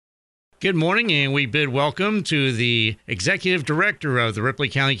Good morning, and we bid welcome to the Executive Director of the Ripley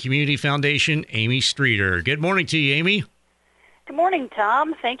County Community Foundation, Amy Streeter. Good morning to you, Amy. Good morning,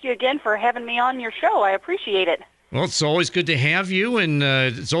 Tom. Thank you again for having me on your show. I appreciate it. Well, it's always good to have you, and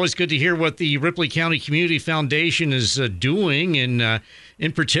it's always good to hear what the Ripley County Community Foundation is doing. And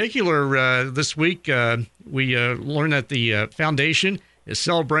in particular, this week, we learned that the foundation is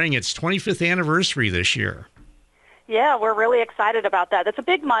celebrating its 25th anniversary this year. Yeah, we're really excited about that. That's a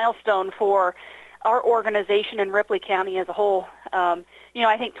big milestone for our organization in Ripley County as a whole. I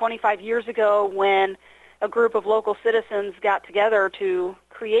think 25 years ago when a group of local citizens got together to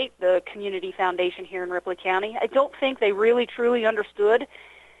create the Community Foundation here in Ripley County, I don't think they really truly understood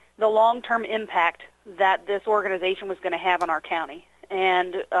the long-term impact that this organization was going to have on our county.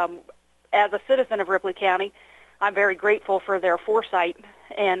 And as a citizen of Ripley County, I'm very grateful for their foresight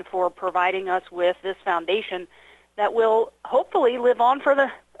and for providing us with this foundation that will hopefully live on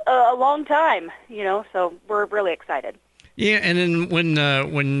for a long time, so we're really excited. Yeah, and then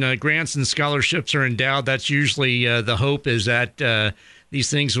when grants and scholarships are endowed, that's usually the hope is that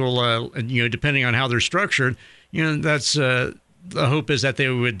these things will, depending on how they're structured, that's the hope is that they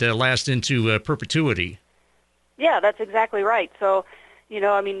would last into perpetuity. Yeah, that's exactly right. So,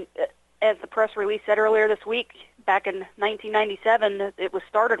 as the press release said earlier this week, back in 1997, it was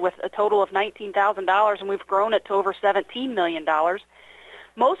started with a total of $19,000, and we've grown it to over $17 million.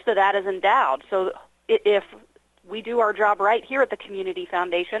 Most of that is endowed. So if we do our job right here at the Community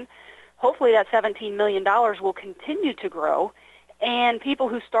Foundation, hopefully that $17 million will continue to grow. And people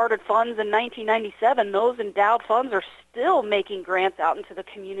who started funds in 1997, those endowed funds are still making grants out into the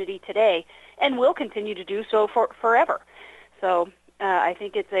community today and will continue to do so forever. So I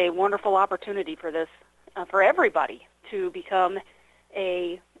think it's a wonderful opportunity for this. For everybody to become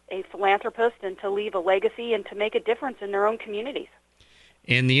a philanthropist and to leave a legacy and to make a difference in their own communities.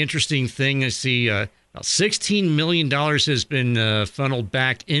 And the interesting thing is about $16 million has been funneled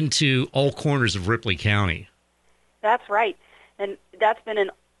back into all corners of Ripley County. That's right. And that's been in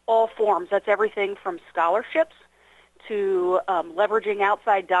all forms. That's everything from scholarships to leveraging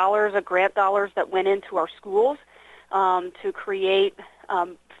outside dollars, grant dollars that went into our schools to create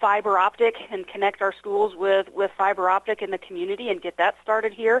fiber optic and connect our schools with fiber optic in the community and get that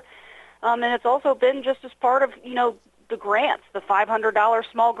started here. And it's also been just as part of, the grants, the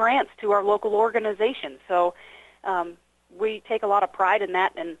 $500 small grants to our local organizations. So we take a lot of pride in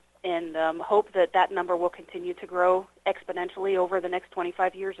that and hope that number will continue to grow exponentially over the next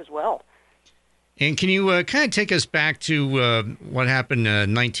 25 years as well. And can you kind of take us back to what happened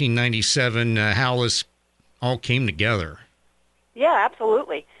in 1997, how this all came together? Yeah,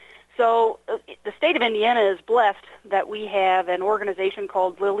 absolutely. So the state of Indiana is blessed that we have an organization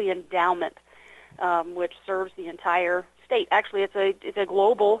called Lilly Endowment, which serves the entire state. Actually, it's a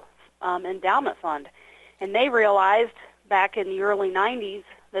global endowment fund. And they realized back in the early 90s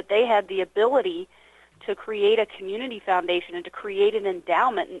that they had the ability to create a community foundation and to create an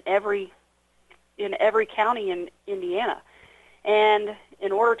endowment in every county in Indiana. And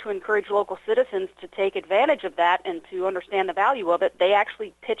in order to encourage local citizens to take advantage of that and to understand the value of it, they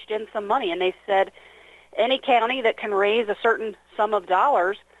actually pitched in some money. And they said, any county that can raise a certain sum of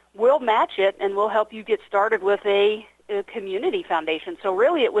dollars, we'll match it and we'll help you get started with a community foundation. So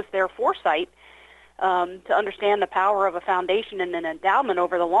really it was their foresight to understand the power of a foundation and an endowment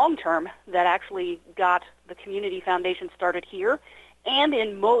over the long term that actually got the community foundation started here and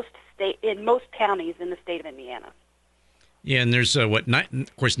in most counties in the state of Indiana. Yeah, and there's, of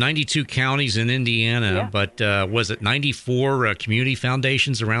course, 92 counties in Indiana, yeah. But was it 94 community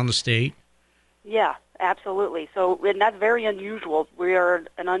foundations around the state? Yeah, absolutely. So, and that's very unusual. We are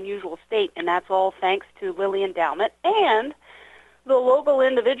an unusual state, and that's all thanks to Lilly Endowment and the local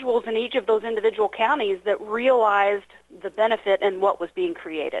individuals in each of those individual counties that realized the benefit and what was being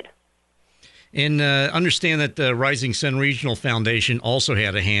created. And understand that the Rising Sun Regional Foundation also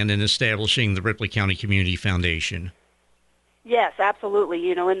had a hand in establishing the Ripley County Community Foundation. Yes,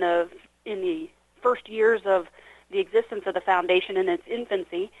 absolutely. In the first years of the existence of the foundation in its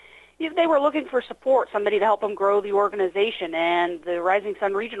infancy, they were looking for support, somebody to help them grow the organization. And the Rising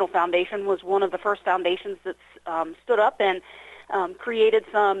Sun Regional Foundation was one of the first foundations that stood up and created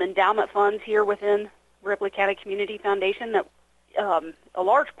some endowment funds here within Ripley County Community Foundation. That a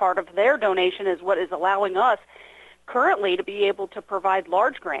large part of their donation is what is allowing us currently to be able to provide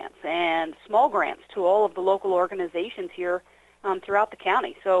large grants and small grants to all of the local organizations here throughout the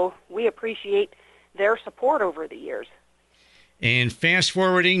county. So we appreciate their support over the years. And fast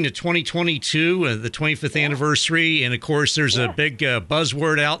forwarding to 2022, the 25th anniversary, and of course there's a big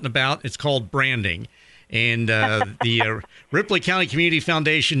buzzword out and about. It's called branding. And the Ripley County Community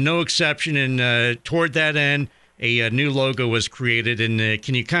Foundation, no exception. And toward that end, a new logo was created. And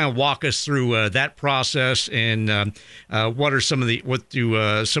can you kind of walk us through that process and what do some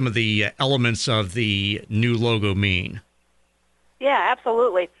of the elements of the new logo mean? Yeah,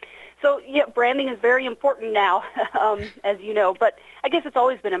 absolutely. So, yeah, branding is very important now, as you know, but I guess it's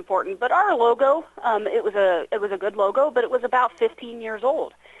always been important. But our logo, it was a good logo, but it was about 15 years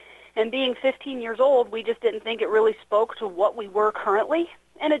old. And being 15 years old, we just didn't think it really spoke to what we were currently.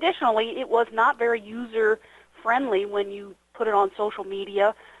 And additionally, it was not very user-friendly when you put it on social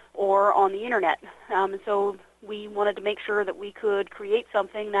media or on the internet. And so we wanted to make sure that we could create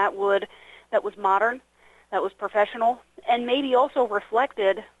something that was modern, that was professional, and maybe also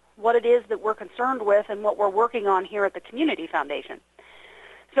reflected what it is that we're concerned with and what we're working on here at the Community Foundation.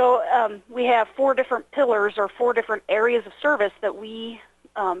 So we have 4 different pillars or 4 different areas of service that we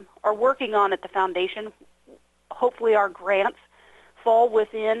are working on at the foundation. Hopefully our grants fall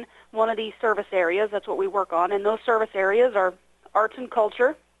within one of these service areas. That's what we work on. And those service areas are arts and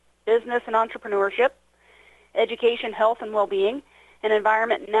culture, business and entrepreneurship, education, health and well-being, and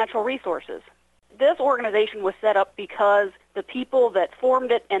environment and natural resources. This organization was set up because the people that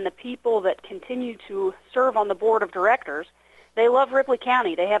formed it and the people that continue to serve on the board of directors, they love Ripley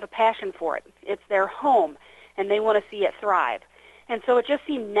County. They have a passion for it. It's their home, and they want to see it thrive. And so it just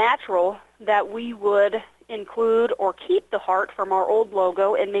seemed natural that we would include or keep the heart from our old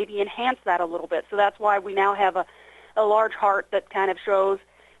logo and maybe enhance that a little bit. So that's why we now have a large heart that kind of shows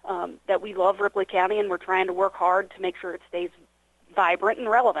that we love Ripley County, and we're trying to work hard to make sure it stays vibrant and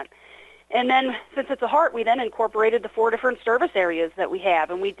relevant. And then, since it's a heart, we then incorporated the 4 different service areas that we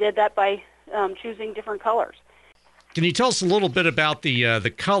have, and we did that by choosing different colors. Can you tell us a little bit about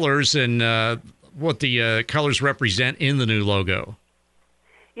the colors and what the colors represent in the new logo?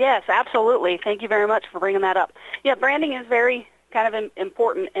 Yes, absolutely. Thank you very much for bringing that up. Yeah, branding is very kind of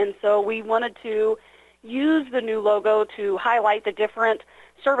important, and so we wanted to use the new logo to highlight the different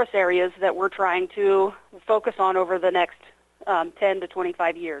service areas that we're trying to focus on over the next 10 to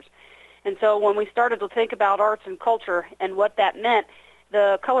 25 years. And so when we started to think about arts and culture and what that meant,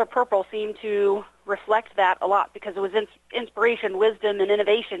 the color purple seemed to reflect that a lot because it was inspiration, wisdom, and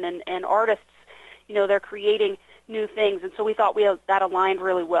innovation, and artists, you know, they're creating new things. And so we thought that aligned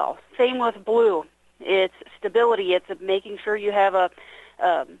really well. Same with blue. It's stability. It's making sure you have a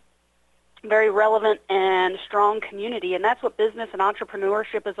very relevant and strong community, and that's what business and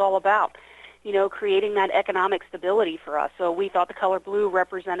entrepreneurship is all about. You know, creating that economic stability for us. So we thought the color blue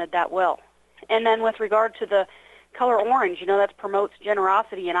represented that well. And then with regard to the color orange, you know, that promotes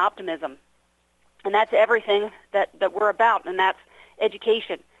generosity and optimism. And that's everything that we're about, and that's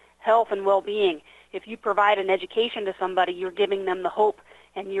education, health, and well-being. If you provide an education to somebody, you're giving them the hope,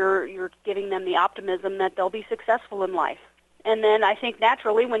 and you're giving them the optimism that they'll be successful in life. And then I think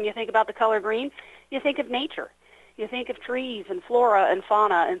naturally when you think about the color green, you think of nature. You think of trees and flora and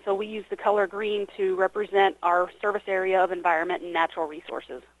fauna, and so we use the color green to represent our service area of environment and natural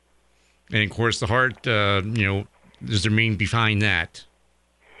resources. And, of course, the heart, you know, does there mean behind that?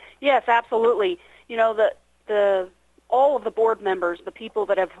 Yes, absolutely. You know, all of the board members, the people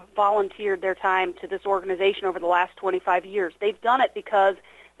that have volunteered their time to this organization over the last 25 years, they've done it because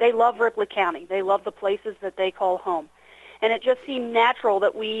they love Ripley County. They love the places that they call home. And it just seemed natural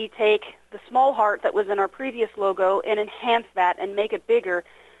that we take the small heart that was in our previous logo and enhance that and make it bigger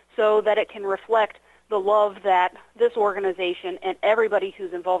so that it can reflect the love that this organization and everybody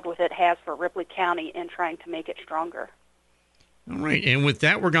who's involved with it has for Ripley County and trying to make it stronger. All right. And with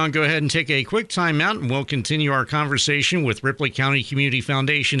that, we're going to go ahead and take a quick time out, and we'll continue our conversation with Ripley County Community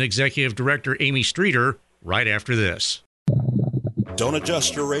Foundation Executive Director Amy Streeter right after this. Don't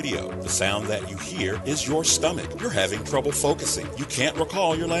adjust your radio. The sound that you hear is your stomach. You're having trouble focusing. You can't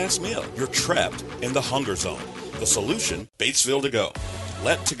recall your last meal. You're trapped in the hunger zone. The solution, Batesville To Go.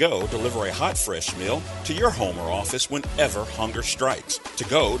 Let To Go deliver a hot, fresh meal to your home or office whenever hunger strikes. To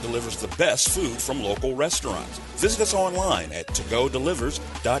Go delivers the best food from local restaurants. Visit us online at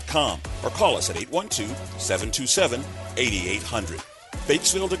togodelivers.com or call us at 812-727-8800.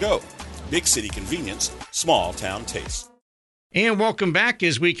 Batesville To Go. Big city convenience, small town taste. And welcome back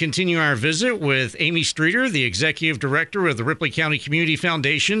as we continue our visit with Amy Streeter, the Executive Director of the Ripley County Community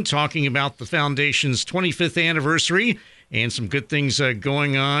Foundation, talking about the Foundation's 25th anniversary and some good things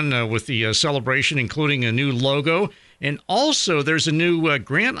going on with the celebration, including a new logo. And also, there's a new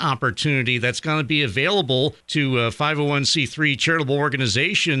grant opportunity that's going to be available to 501c3 charitable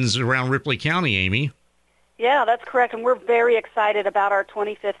organizations around Ripley County, Amy. Yeah, that's correct. And we're very excited about our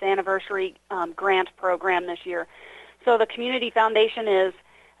 25th anniversary grant program this year. So the Community Foundation is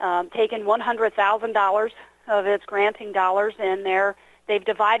taken $100,000 of its granting dollars, and they've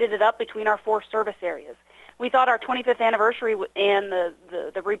divided it up between our 4 service areas. We thought our 25th anniversary and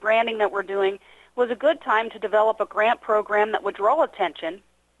the rebranding that we're doing was a good time to develop a grant program that would draw attention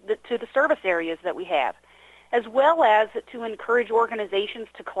to the service areas that we have, as well as to encourage organizations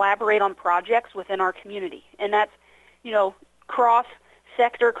to collaborate on projects within our community. And that's,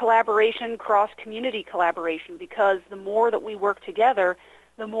 cross-sector collaboration, cross-community collaboration, because the more that we work together,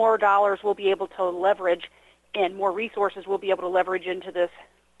 the more dollars we'll be able to leverage and more resources we'll be able to leverage into this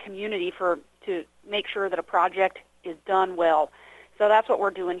community to make sure that a project is done well. So that's what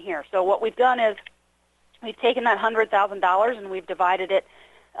we're doing here. So what we've done is we've taken that $100,000 and we've divided it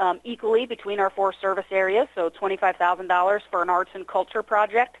equally between our 4 service areas. So $25,000 for an arts and culture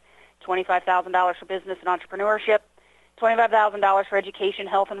project, $25,000 for business and entrepreneurship, $25,000 for education,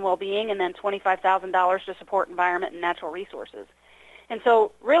 health, and well-being, and then $25,000 to support environment and natural resources. And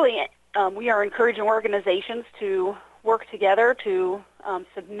so really we are encouraging organizations to work together to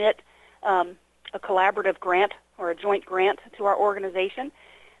submit a collaborative grant or a joint grant to our organization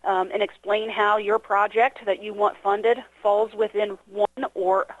and explain how your project that you want funded falls within one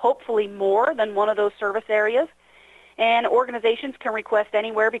or hopefully more than one of those service areas. And organizations can request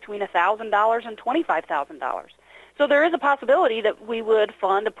anywhere between $1,000 and $25,000. So there is a possibility that we would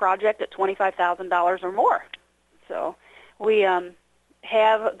fund a project at $25,000 or more. So we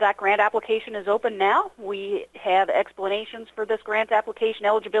have that grant application is open now. We have explanations for this grant application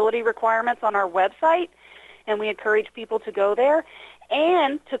eligibility requirements on our website, and we encourage people to go there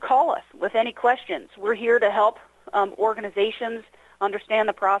and to call us with any questions. We're here to help organizations understand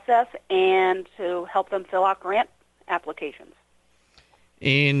the process and to help them fill out grant applications.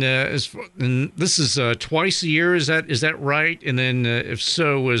 And this is twice a year. Is that right? And then, if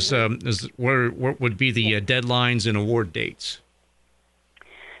so, what would be the deadlines and award dates?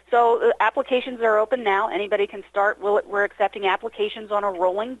 So applications are open now. Anybody can start. We're accepting applications on a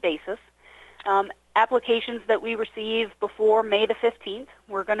rolling basis. Applications that we receive before May the 15th,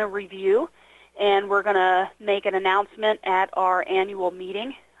 we're going to review, and we're going to make an announcement at our annual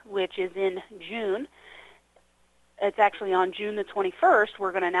meeting, which is in June. It's actually on June the 21st.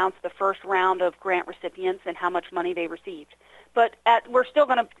 We're going to announce the first round of grant recipients and how much money they received. But we're still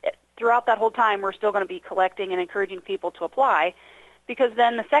going to, throughout that whole time, we're still going to be collecting and encouraging people to apply, because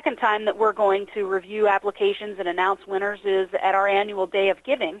then the second time that we're going to review applications and announce winners is at our annual Day of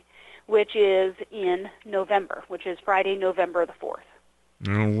Giving, which is in November, which is Friday, November the 4th.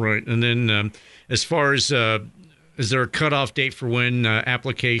 All right. And then as far as, is there a cutoff date for when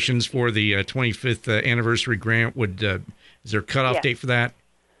applications for the 25th anniversary grant is there a cutoff date for that?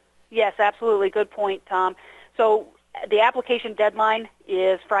 Yes, absolutely. Good point, Tom. So the application deadline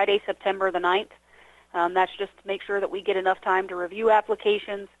is Friday, September the 9th. That's just to make sure that we get enough time to review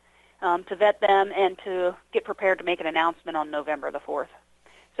applications, to vet them, and to get prepared to make an announcement on November the 4th.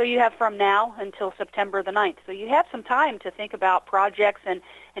 So you have from now until September the 9th. So you have some time to think about projects and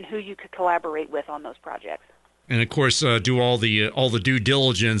who you could collaborate with on those projects. And of course, do all the due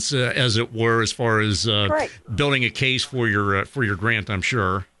diligence, as it were, as far as building a case for your grant, I'm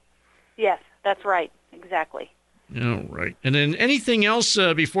sure. Yes, that's right. Exactly. All right. And then anything else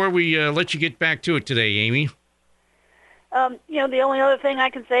before we let you get back to it today, Amy? The only other thing I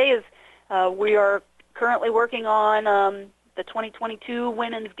can say is we are currently working on the 2022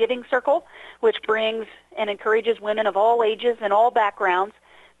 Women's Giving Circle, which brings and encourages women of all ages and all backgrounds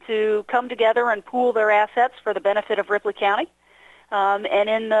to come together and pool their assets for the benefit of Ripley County. And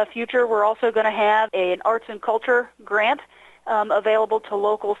in the future, we're also going to have an arts and culture grant available to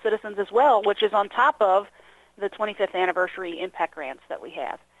local citizens as well, which is on top of the 25th anniversary impact grants that we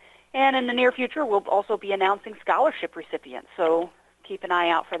have. And in the near future, we'll also be announcing scholarship recipients, so keep an eye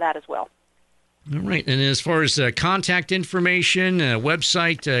out for that as well. All right. And as far as contact information,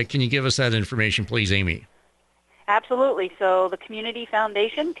 website, can you give us that information, please, Amy? Absolutely. So the Community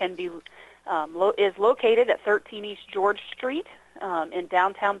Foundation can be is located at 13 East George Street in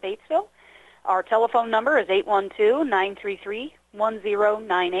downtown Batesville. Our telephone number is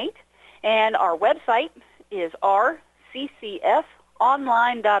 812-933-1098, and our website is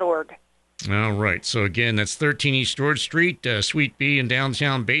rccfonline.org. All right. So, again, that's 13 East George Street, Suite B in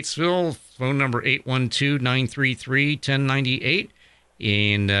downtown Batesville. Phone number 812-933-1098.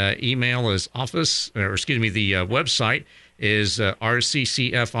 And email is the website is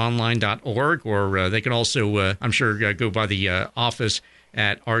rccfonline.org, or they can also, I'm sure, go by the office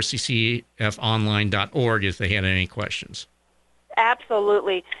at rccfonline.org if they had any questions.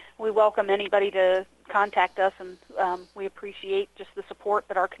 Absolutely. We welcome anybody to contact us, and we appreciate just the support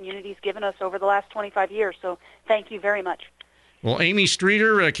that our community's given us over the last 25 years. So thank you very much. Well, Amy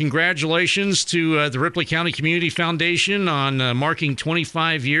Streeter, congratulations to the Ripley County Community Foundation on marking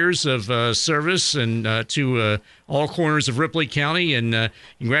 25 years of service and to all corners of Ripley County. And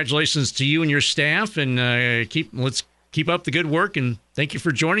congratulations to you and your staff. And let's keep up the good work. And thank you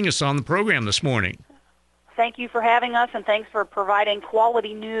for joining us on the program this morning. Thank you for having us, and thanks for providing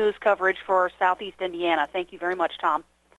quality news coverage for Southeast Indiana. Thank you very much, Tom.